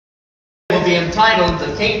will be entitled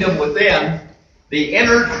The Kingdom Within, the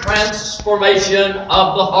Inner Transformation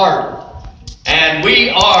of the Heart. And we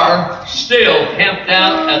are still camped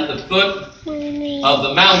out at the foot of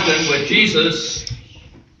the mountain with Jesus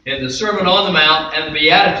in the Sermon on the Mount and the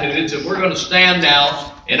Beatitudes. And we're going to stand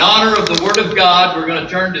now in honor of the Word of God. We're going to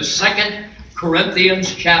turn to 2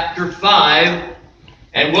 Corinthians chapter 5.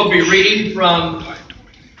 And we'll be reading from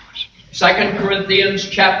 2 Corinthians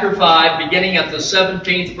chapter 5, beginning at the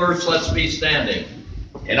 17th verse. Let's be standing.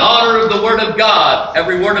 In honor of the Word of God.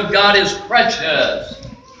 Every Word of God is precious.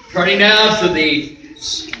 Turning now to the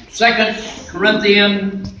 2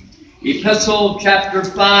 Corinthians Epistle, chapter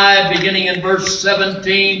 5, beginning in verse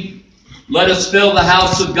 17. Let us fill the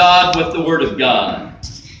house of God with the Word of God.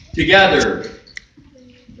 Together.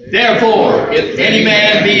 Therefore, if any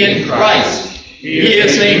man be in Christ, he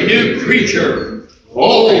is a new creature.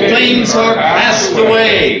 Old things are passed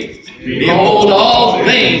away. Behold, all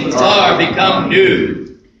things are become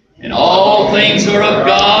new. And all things are of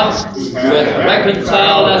God, who hath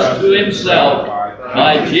reconciled us to himself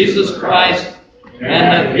by Jesus Christ, and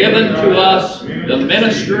hath given to us the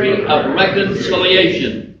ministry of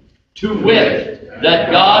reconciliation, to wit,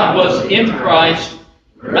 that God was in Christ,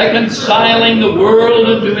 reconciling the world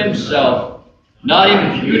unto himself, not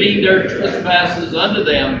imputing their trespasses unto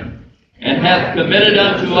them, and hath committed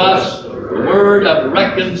unto us the word of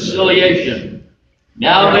reconciliation.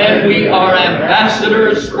 Now then, we are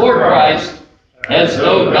ambassadors for Christ, as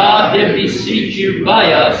though God did beseech you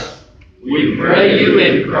by us. We pray you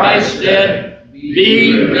in Christ's stead, be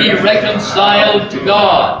ye reconciled to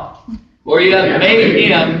God. For you have made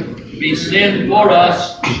him be sin for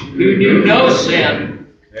us, who knew no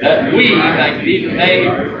sin, that we might be made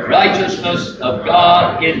righteousness of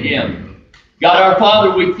God in him. God our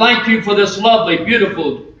Father, we thank you for this lovely,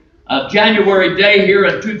 beautiful January day here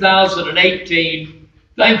in 2018.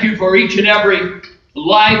 Thank you for each and every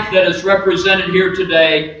life that is represented here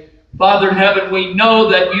today. Father in heaven, we know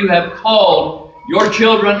that you have called your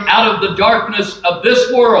children out of the darkness of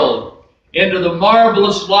this world into the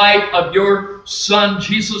marvelous light of your Son,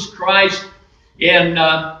 Jesus Christ, in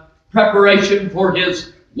preparation for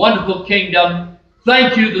his wonderful kingdom.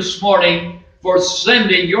 Thank you this morning for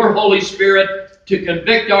sending your Holy Spirit to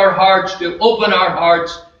convict our hearts, to open our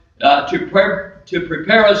hearts, to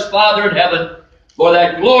prepare us, Father in heaven, for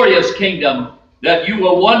that glorious kingdom that you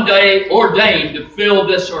will one day ordain to fill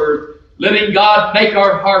this earth. Living God, make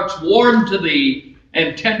our hearts warm to thee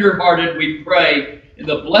and tender-hearted, we pray. In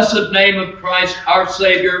the blessed name of Christ, our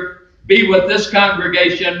Savior, be with this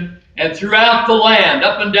congregation and throughout the land,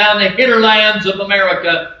 up and down the hinterlands of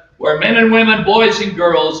America, where men and women, boys and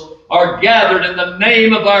girls are gathered in the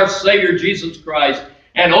name of our Savior Jesus Christ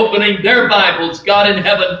and opening their Bibles. God in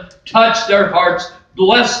heaven, touch their hearts,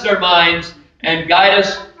 bless their minds, and guide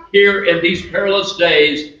us here in these perilous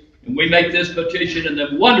days. And we make this petition in the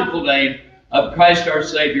wonderful name of Christ our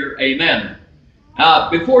Savior. Amen.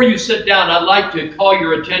 Before you sit down, I'd like to call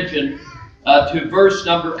your attention to verse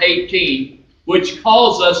number 18, which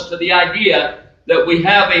calls us to the idea that we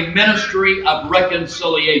have a ministry of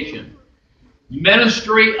reconciliation.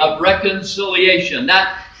 Ministry of reconciliation.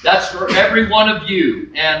 That's for every one of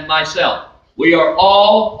you and myself. We are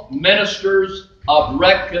all ministers of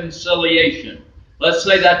reconciliation. Let's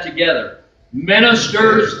say that together.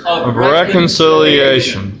 Ministers of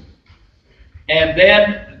reconciliation. And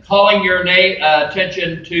then calling your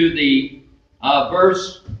attention to the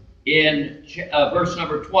verse in verse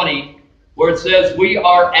number 20, where it says, we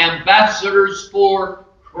are ambassadors for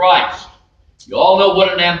Christ. You all know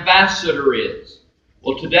what an ambassador is.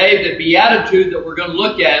 Well, today the Beatitude that we're going to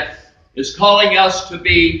look at is calling us to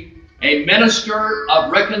be a minister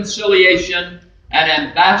of reconciliation, an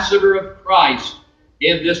ambassador of Christ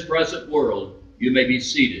in this present world. You may be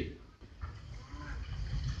seated.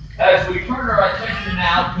 As we turn our attention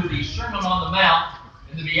now to the Sermon on the Mount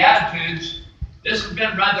and the Beatitudes, this has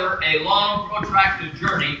been rather a long, protracted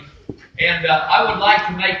journey, and I would like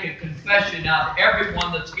to make a confession now to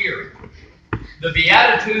everyone that's here. The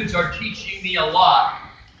Beatitudes are teaching me a lot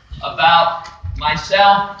about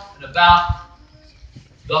myself and about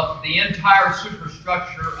the entire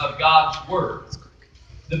superstructure of God's Word.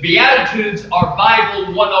 The Beatitudes are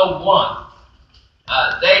Bible 101.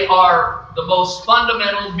 They are the most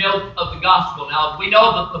fundamental milk of the gospel. Now, we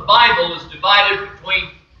know that the Bible is divided between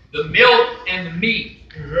the milk and the meat.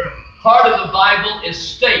 Part of the Bible is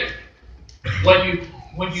steak. When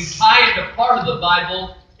you tie into part of the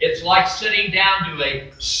Bible, it's like sitting down to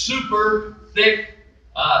a super thick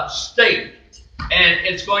steak. And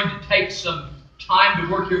it's going to take some time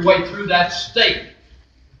to work your way through that steak.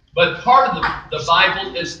 But part of the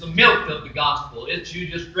Bible is the milk of the gospel. It's you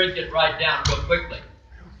just drink it right down real quickly.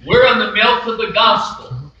 We're on the milk of the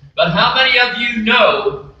gospel. But how many of you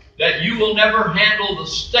know that you will never handle the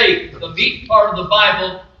steak, the meat part of the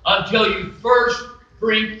Bible, until you first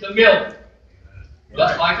drink the milk?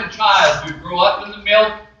 Just like a child, you grow up in the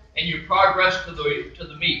milk and you progress to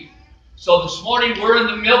the meat. So this morning we're in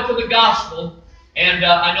the milk of the gospel, and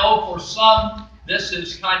I know for some this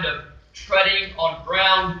is kind of treading on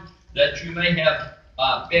ground that you may have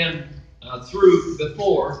been through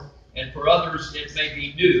before, and for others it may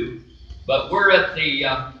be new. But we're at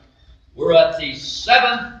the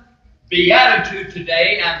seventh Beatitude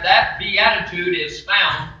today, and that Beatitude is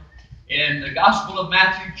found in the Gospel of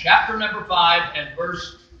Matthew, chapter number 5 and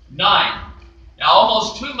verse 9. Now,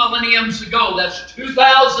 almost 2 millenniums ago, that's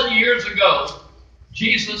 2,000 years ago,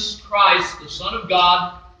 Jesus Christ, the Son of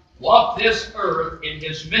God, walked this earth in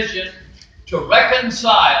His mission to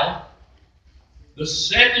reconcile the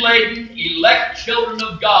sin-laden, elect children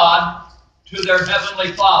of God to their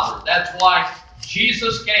Heavenly Father. That's why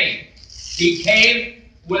Jesus came. He came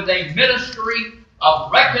with a ministry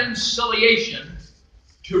of reconciliation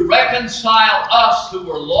to reconcile us who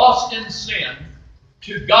were lost in sin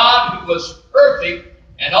to God who was perfect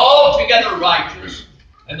and altogether righteous.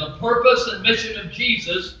 And the purpose and mission of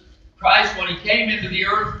Jesus Christ when He came into the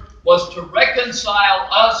earth was to reconcile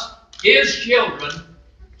us, His children,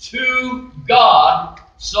 to God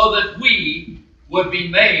so that we would be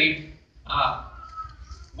made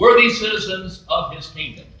worthy citizens of His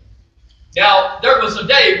kingdom. Now, there was a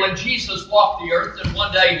day when Jesus walked the earth, and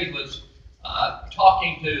one day He was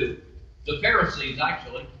talking to the Pharisees,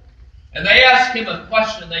 actually. And they asked Him a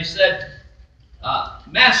question. They said,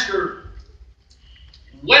 Master,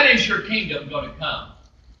 when is your kingdom going to come?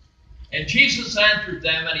 And Jesus answered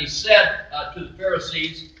them, and He said to the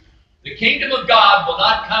Pharisees, the kingdom of God will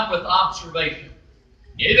not come with observation.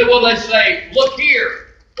 Neither will they say, look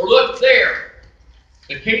here or look there.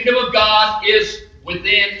 The kingdom of God is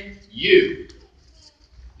within you.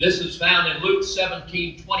 This is found in Luke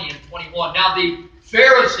 17, 20 and 21. Now the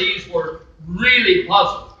Pharisees were really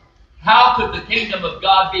puzzled. How could the kingdom of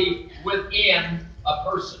God be within a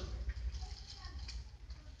person?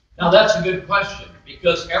 Now that's a good question,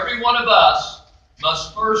 because every one of us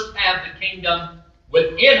must first have the kingdom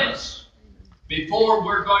within us before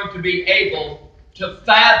we're going to be able to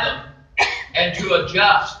fathom and to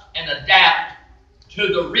adjust and adapt to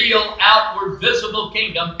the real outward visible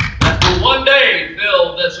kingdom that will one day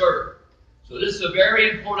fill this earth. So this is a very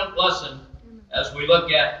important lesson as we look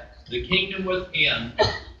at the kingdom within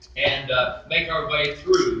and make our way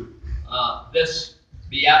through this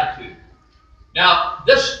Beatitude. Now,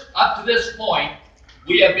 up to this point,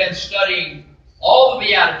 we have been studying all the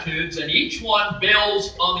Beatitudes, and each one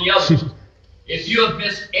builds on the other. If you have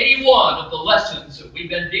missed any one of the lessons that we've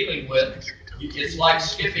been dealing with, it's like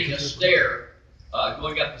skipping a stair,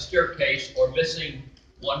 going up the staircase, or missing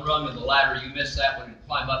one rung of the ladder. You miss that one and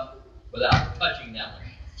climb up without touching that one.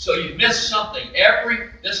 So you missed something.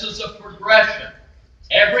 This is a progression.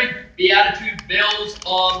 Every Beatitude builds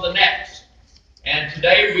on the next. And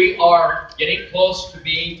today we are getting close to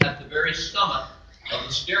being at the very summit of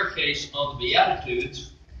the staircase on the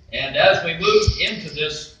Beatitudes. And as we move into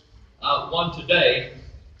this one today,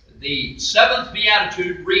 the seventh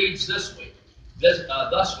Beatitude reads thusly.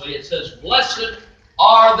 It says, blessed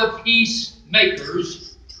are the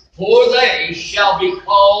peacemakers, for they shall be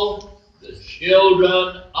called the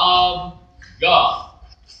children of God.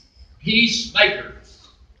 Peacemakers.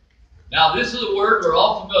 Now, this is a word we're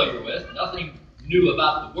all familiar with. Nothing new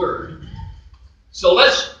about the word. So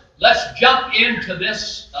let's jump into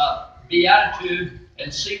this Beatitude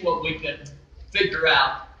and see what we can figure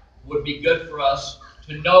out would be good for us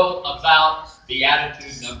to know about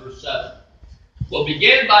Beatitude number 7. We'll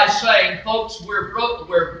begin by saying, folks, we're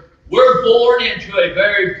born into a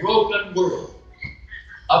very broken world.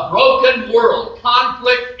 A broken world.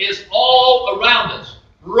 Conflict is all around us.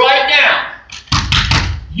 Right now,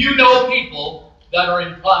 you know people that are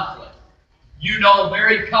in conflict. You know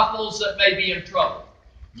married couples that may be in trouble.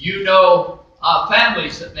 You know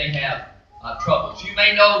families that may have troubles. You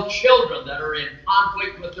may know children that are in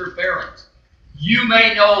conflict with their parents. You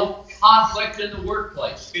may know conflict in the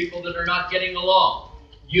workplace, people that are not getting along.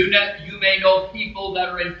 You may know people that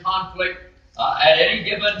are in conflict at any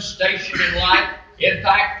given station in life. In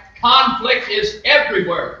fact, conflict is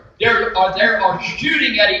everywhere. There are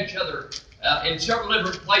shooting at each other in several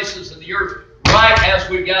different places in the earth right as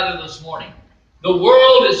we gather this morning. The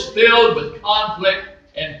world is filled with conflict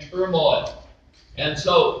and turmoil. And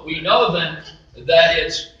so we know then that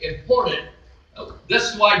it's important.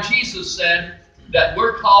 This is why Jesus said, that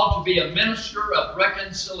we're called to be a minister of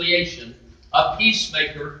reconciliation, a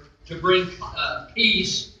peacemaker, to bring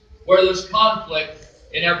peace where there's conflict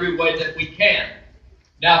in every way that we can.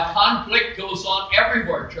 Now, conflict goes on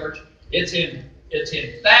everywhere, church. It's in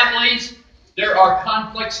families. There are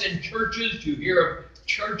conflicts in churches. You hear of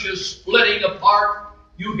churches splitting apart.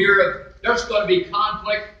 You hear of there's going to be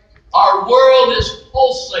conflict. Our world is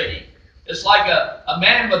pulsating. It's like a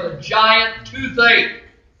man with a giant toothache.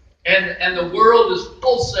 And the world is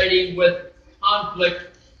pulsating with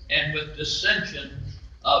conflict and with dissension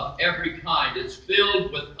of every kind. It's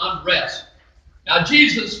filled with unrest. Now,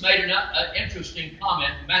 Jesus made an interesting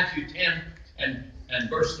comment in Matthew 10 and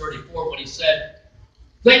verse 34 when he said,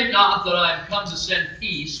 "Think not that I am come to send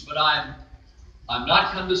peace, but I'm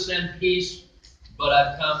not come to send peace, but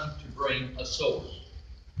I've come to bring a sword."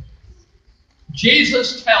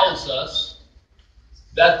 Jesus tells us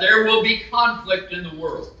that there will be conflict in the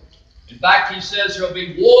world. In fact, he says there will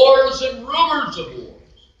be wars and rumors of wars.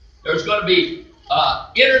 There's going to be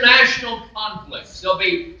international conflicts. There'll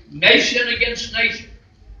be nation against nation,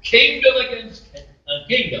 kingdom against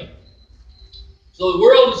kingdom. So the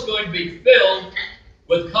world is going to be filled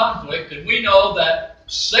with conflict, and we know that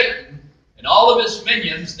Satan and all of his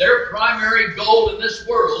minions, their primary goal in this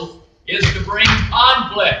world is to bring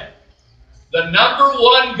conflict. The number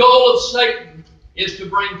one goal of Satan is to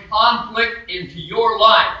bring conflict into your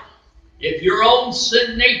life. If your own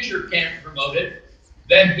sin nature can't promote it,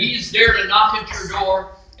 then he's there to knock at your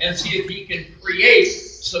door and see if he can create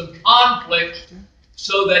some conflict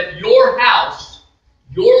so that your house,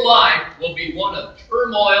 your life will be one of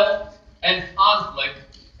turmoil and conflict.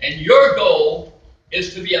 And your goal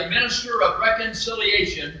is to be a minister of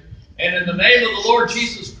reconciliation. And in the name of the Lord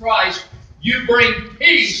Jesus Christ, you bring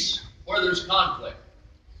peace where there's conflict.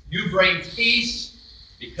 You bring peace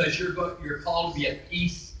because you're called to be a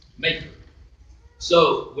peacemaker.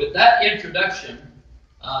 So with that introduction,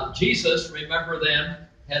 Jesus, remember then,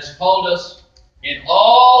 has called us in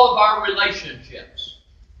all of our relationships,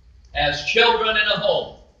 as children in a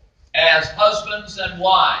home, as husbands and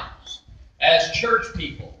wives, as church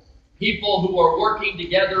people, people who are working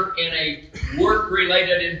together in a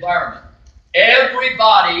work-related environment.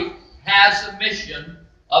 Everybody has a mission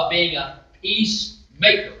of being a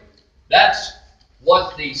peacemaker. That's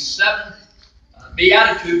what the seventh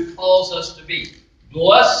Beatitude calls us to be.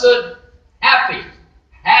 Blessed, happy.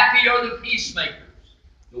 Happy are the peacemakers.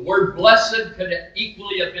 The word blessed could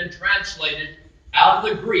equally have been translated out of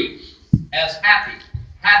the Greek as happy.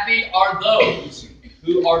 Happy are those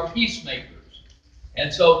who are peacemakers.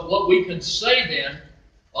 And so what we can say then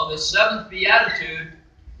on the seventh Beatitude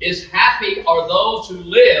is happy are those who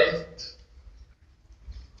live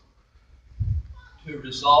to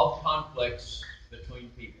resolve conflicts between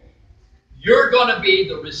people. You're going to be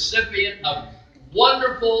the recipient of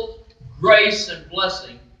wonderful grace and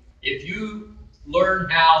blessing if you learn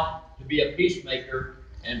how to be a peacemaker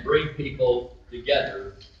and bring people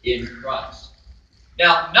together in Christ.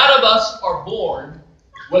 Now, none of us are born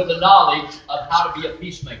with the knowledge of how to be a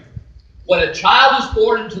peacemaker. When a child is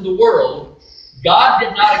born into the world, God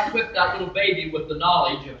did not equip that little baby with the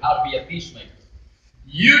knowledge of how to be a peacemaker.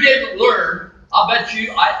 You didn't learn. I'll bet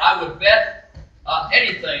you, I would bet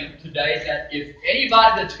anything today that if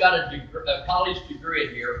anybody that's got a college degree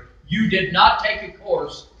in here, you did not take a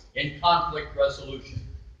course in conflict resolution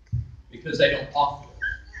because they don't offer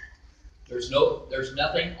it. There's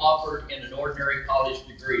nothing offered in an ordinary college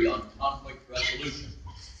degree on conflict resolution.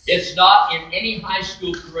 It's not in any high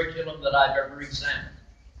school curriculum that I've ever examined.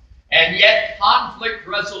 And yet conflict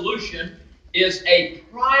resolution is a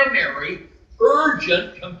primary,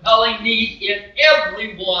 urgent, compelling need in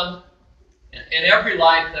everyone, in every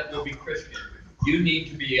life that will be Christian. You need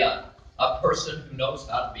to be a person who knows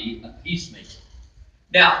how to be a peacemaker.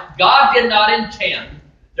 Now, God did not intend,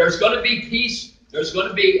 there's going to be peace, there's going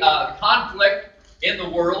to be conflict in the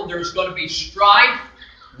world, there's going to be strife,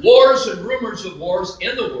 wars and rumors of wars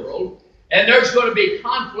in the world, and there's going to be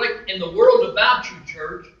conflict in the world about you,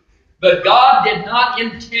 church, but God did not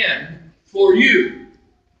intend for you,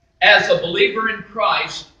 as a believer in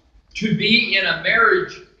Christ, to be in a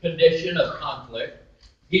marriage condition of conflict.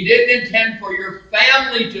 He didn't intend for your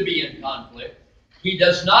family to be in conflict. He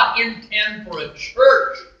does not intend for a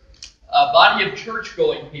church, a body of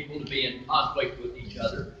church-going people to be in conflict with each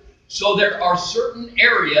other. So there are certain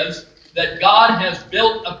areas that God has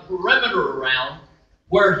built a perimeter around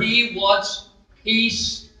where He wants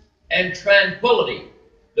peace and tranquility.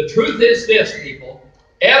 The truth is this, people.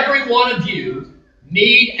 Every one of you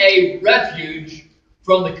need a refuge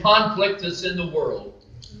from the conflict that's in the world.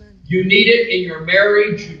 You need it in your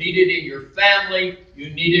marriage. You need it in your family. You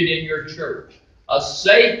need it in your church. a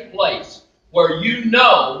safe place where you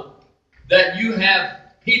know that you have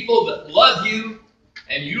people that love you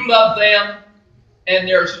and you love them, and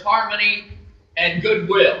there's harmony and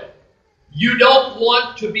goodwill. You don't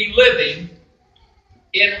want to be living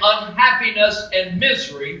in unhappiness and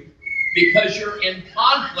misery because you're in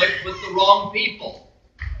conflict with the wrong people.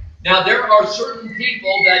 Now, there are certain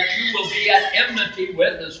people that you will be at enmity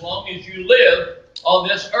with as long as you live on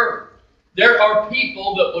this earth. There are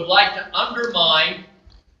people that would like to undermine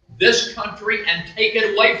this country and take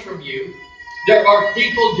it away from you. There are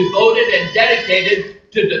people devoted and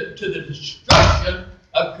dedicated to the destruction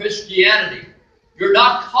of Christianity. You're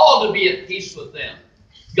not called to be at peace with them.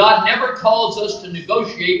 God never calls us to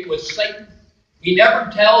negotiate with Satan. He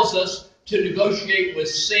never tells us to negotiate with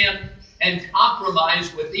sin and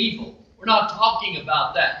compromise with evil. We're not talking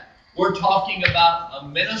about that. We're talking about a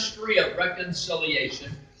ministry of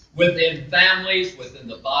reconciliation within families, within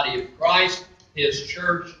the body of Christ, His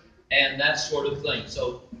church, and that sort of thing.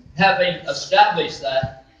 So, having established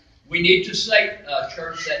that, we need to say,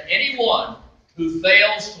 church, that anyone who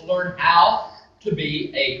fails to learn how to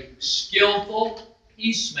be a skillful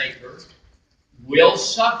peacemaker will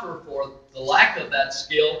suffer for the lack of that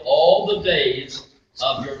skill all the days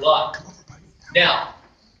of your life. Now,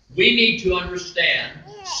 we need to understand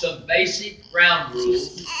some basic ground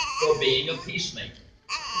rules for being a peacemaker.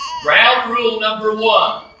 Ground rule number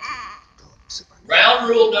one. Ground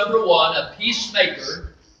rule number one, a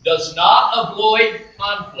peacemaker does not avoid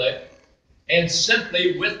conflict and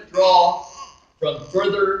simply withdraw from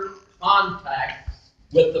further contact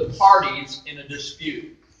with the parties in a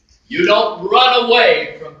dispute. You don't run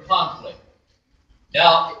away from conflict.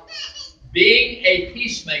 Now, being a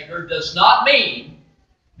peacemaker does not mean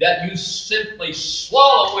that you simply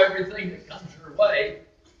swallow everything that comes your way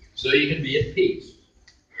so you can be at peace.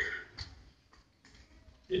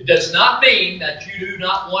 It does not mean that you do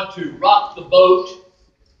not want to rock the boat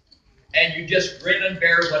and you just grin and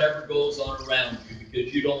bear whatever goes on around you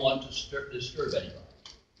because you don't want to disturb anybody.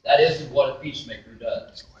 That isn't what a peacemaker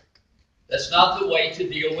does. That's not the way to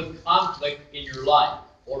deal with conflict in your life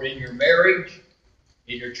or in your marriage,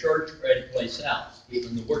 in your church, or any place else,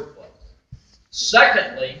 even the workplace.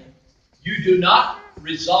 Secondly, you do not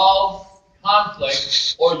resolve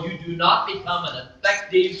conflict or you do not become an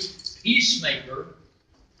effective peacemaker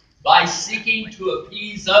by seeking to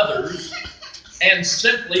appease others and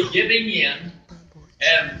simply giving in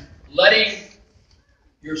and letting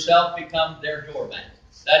yourself become their doormat.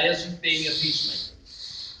 That isn't being a peacemaker.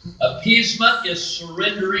 Appeasement is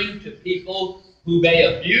surrendering to people who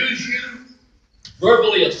may abuse you,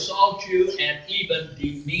 verbally assault you, and even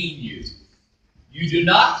demean you. You do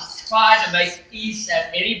not try to make peace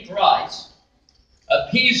at any price.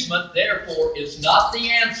 Appeasement, therefore, is not the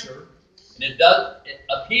answer. And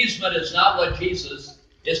appeasement is not what Jesus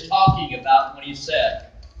is talking about when He said,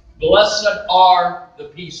 "Blessed are the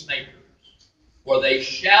peacemakers, for they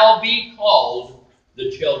shall be called the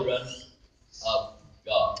children of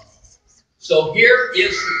God." So here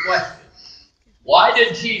is the question. Why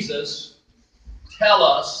did Jesus tell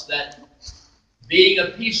us that being a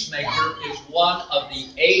peacemaker is one of the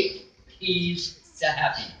 8 keys to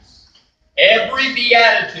happiness? Every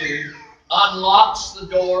beatitude unlocks the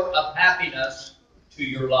door of happiness to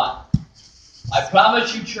your life. I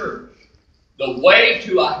promise you, church, the way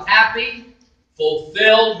to a happy,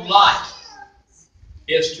 fulfilled life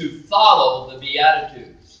is to follow the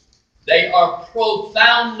Beatitudes. They are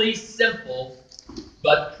profoundly simple,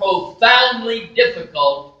 but profoundly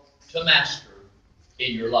difficult to master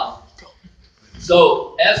in your life.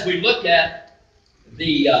 So, as we look at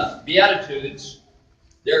the Beatitudes,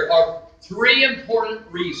 there are 3 important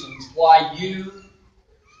reasons why you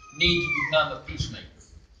need to become a peacemaker.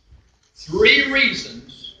 3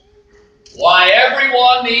 reasons why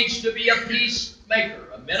everyone needs to be a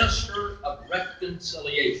peacemaker, a minister of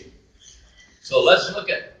reconciliation. So let's look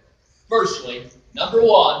at, firstly, number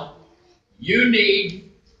 1, you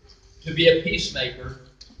need to be a peacemaker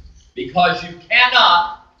because you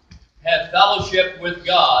cannot have fellowship with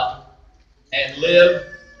God and live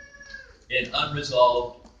in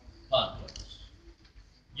unresolved conflicts.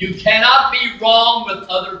 You cannot be wrong with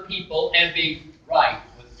other people and be right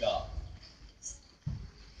with God.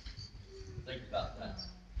 Think about that.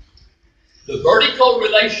 The vertical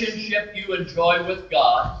relationship you enjoy with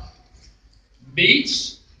God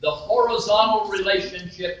meets the horizontal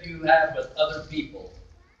relationship you have with other people.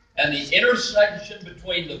 And the intersection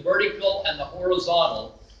between the vertical and the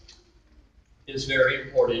horizontal is very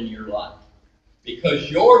important in your life. Because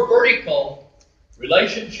your vertical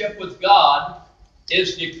relationship with God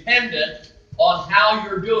is dependent on how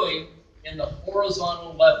you're doing in the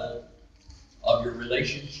horizontal level of your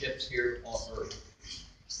relationships here on earth.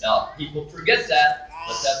 Now, people forget that,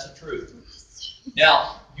 but that's the truth.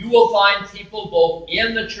 Now, you will find people both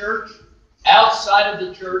in the church, outside of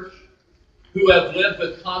the church, who have lived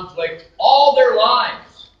with conflict all their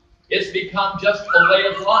lives. It's become just a way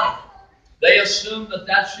of life. They assume that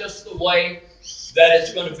that's just the way that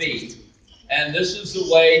it's going to be. And this is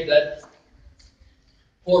the way that,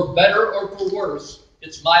 for better or for worse,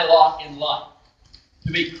 it's my lot in life.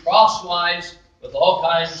 To be crosswise with all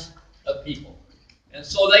kinds of people. And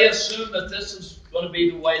so they assume that this is going to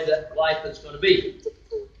be the way that life is going to be.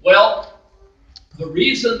 Well, the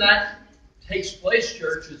reason that takes place,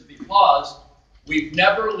 church, is because we've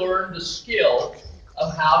never learned the skill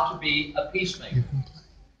of how to be a peacemaker.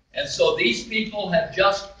 And so these people have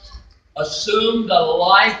just assumed a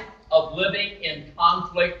life of living in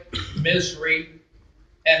conflict, misery,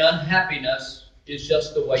 and unhappiness is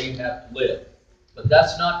just the way you have to live. But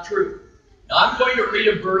that's not true. Now I'm going to read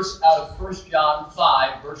a verse out of 1 John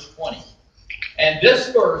 5, verse 20. And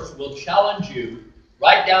this verse will challenge you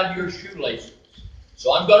right down to your shoelaces.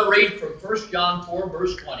 So I'm going to read from 1 John 4,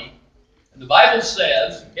 verse 20. And the Bible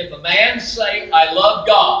says, if a man say, I love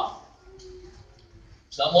God,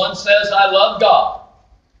 someone says, I love God,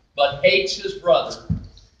 but hates his brother,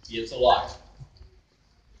 he is a liar.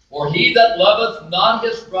 For he that loveth not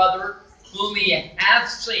his brother whom he hath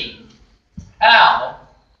seen, how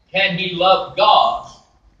can he love God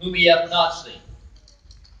whom he hath not seen?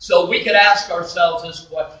 So we could ask ourselves this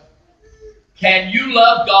question. Can you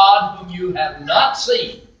love God whom you have not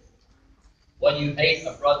seen when you hate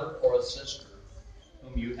a brother or a sister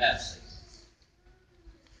whom you have seen?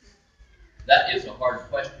 That is a hard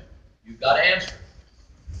question. You've got to answer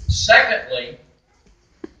it. Secondly,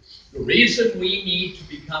 the reason we need to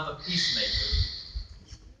become a peacemaker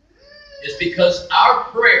is because our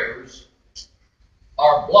prayers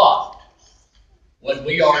are blocked when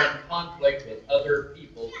we are in conflict with other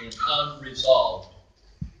people in unresolved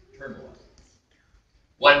turmoil.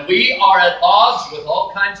 When we are at odds with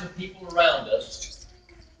all kinds of people around us,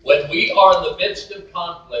 when we are in the midst of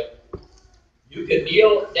conflict, you can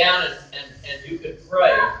kneel down and you can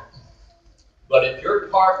pray, but if you're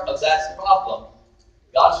part of that problem,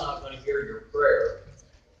 God's not going to hear your prayer.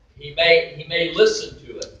 He may listen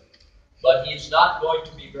to it, but He's not going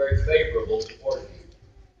to be very favorable toward you.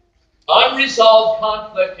 Unresolved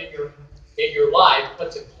conflict in your life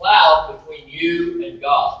puts a cloud between you and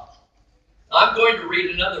God. I'm going to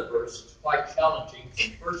read another verse. It's quite challenging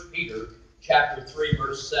from 1 Peter chapter 3,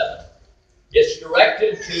 verse 7. It's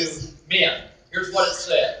directed to men. Here's what it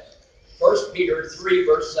says. 1 Peter 3,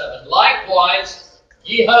 verse 7. Likewise,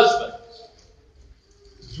 ye husbands,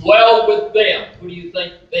 dwell with them. Who do you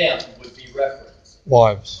think them would be referenced?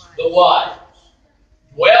 Wives. The wives.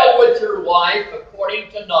 Dwell with your wife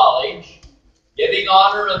according to knowledge, giving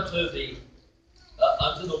honor unto the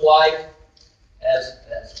wife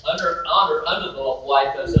as honor unto the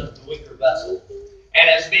wife as unto the weaker vessel, and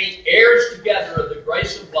as being heirs together of the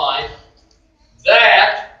grace of life,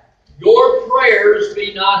 that your prayers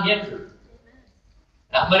be not hindered.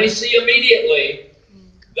 Now, many see immediately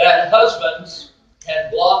that husbands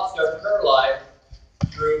can block their prayer life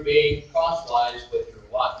through being crosswise with your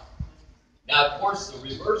wife. Now, of course, the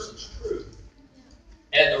reverse is true.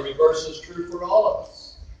 And the reverse is true for all of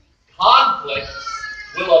us. Conflict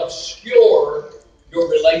will obscure your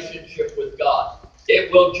relationship with God.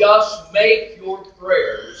 It will just make your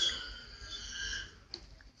prayers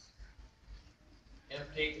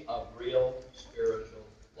empty of real spiritual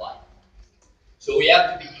life. So we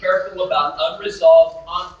have to be careful about unresolved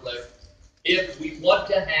conflict if we want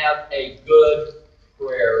to have a good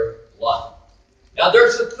prayer life. Now,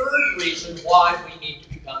 there's a third reason why we need to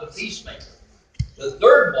become a peacemaker. The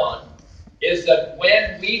third one is that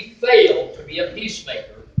when we fail to be a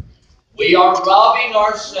peacemaker, we are robbing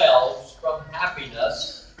ourselves from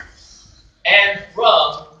happiness and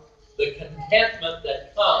from the contentment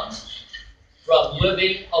that comes from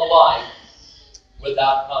living a life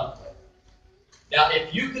without conflict. Now,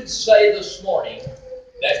 if you could say this morning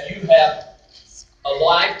that you have a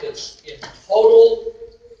life that's in total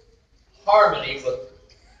harmony with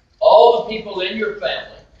all the people in your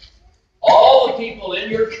family, all the people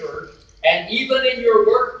in your church, and even in your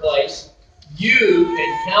workplace, you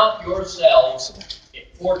can count yourselves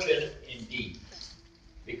fortunate indeed.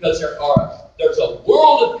 Because there's a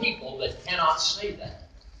world of people that cannot say that.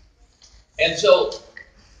 And so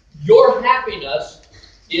your happiness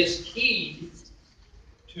is key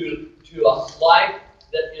to a life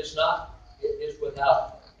that is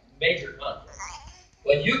without major conflict.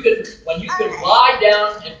 When you can lie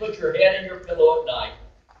down and put your head in your pillow at night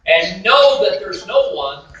and know that there's no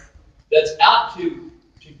one that's out to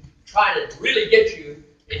try to really get you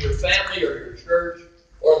in your family or your church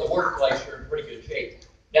or in the workplace, you're in pretty good shape.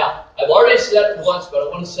 Now, I've already said it once, but I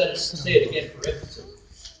want to say it again for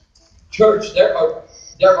emphasis. Church, there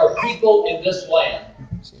are people in this land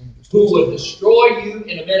who would destroy you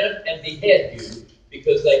in a minute and behead you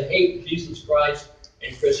because they hate Jesus Christ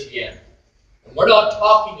and Christianity. And we're not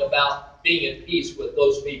talking about being at peace with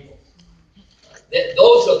those people.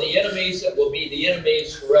 Those are the enemies that will be the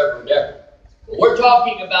enemies forever and ever. But we're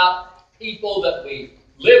talking about people that we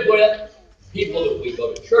live with, people that we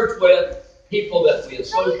go to church with, people that we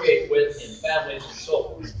associate with in families and so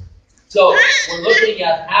forth. So we're looking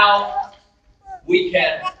at how we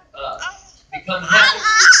can become happy.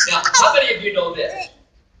 Now, how many of you know this?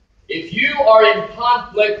 If you are in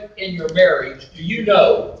conflict in your marriage, do you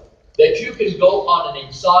know that you can go on an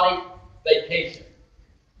exotic vacation?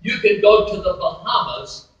 You can go to the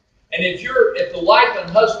Bahamas, and if the wife and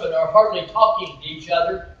husband are hardly talking to each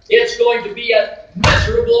other, it's going to be a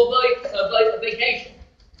miserable vacation.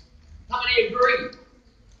 How many agree?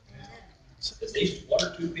 At least one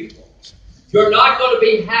or two people. You're not going to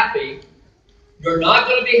be happy. You're not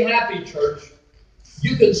going to be happy, church.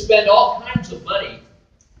 You can spend all kinds of money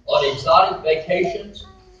on exotic vacations,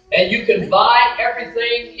 and you can buy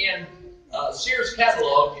everything in Sears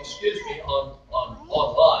catalog,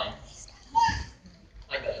 online.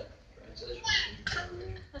 I got a transition.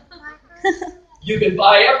 You can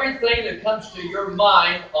buy everything that comes to your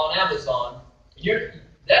mind on Amazon.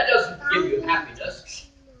 That doesn't give you happiness.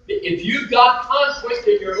 If you've got conflict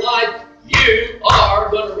in your life, you are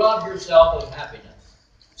going to rob yourself of happiness.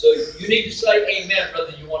 So you need to say amen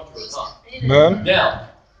whether you want to or not. Amen. Now,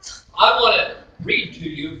 I want to read to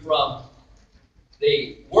you from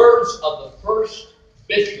the words of the first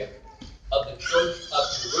bishop of the Church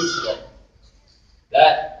of Jerusalem.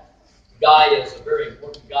 That guy is a very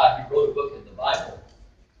important guy. He wrote a book in the Bible.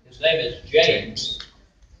 His name is James.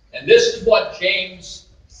 And this is what James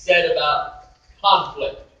said about conflict.